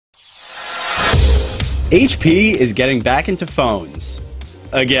HP is getting back into phones.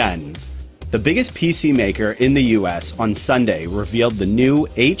 Again. The biggest PC maker in the US on Sunday revealed the new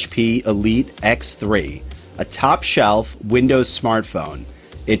HP Elite X3, a top-shelf Windows smartphone.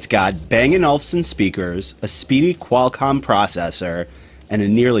 It's got Bang & Olufsen speakers, a speedy Qualcomm processor, and a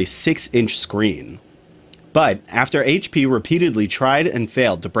nearly 6-inch screen. But after HP repeatedly tried and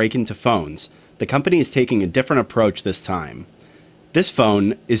failed to break into phones, the company is taking a different approach this time. This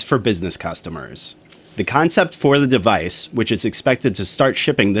phone is for business customers. The concept for the device, which is expected to start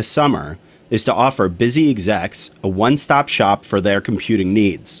shipping this summer, is to offer busy execs a one-stop shop for their computing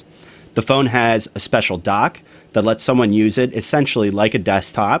needs. The phone has a special dock that lets someone use it essentially like a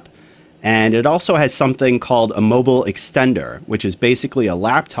desktop, and it also has something called a mobile extender, which is basically a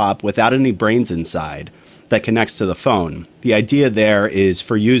laptop without any brains inside that connects to the phone. The idea there is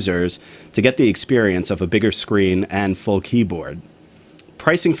for users to get the experience of a bigger screen and full keyboard.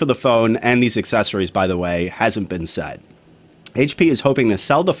 Pricing for the phone and these accessories, by the way, hasn't been set. HP is hoping to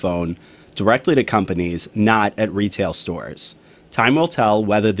sell the phone directly to companies, not at retail stores. Time will tell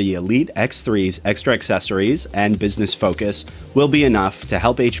whether the Elite X3's extra accessories and business focus will be enough to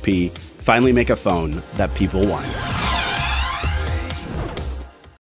help HP finally make a phone that people want.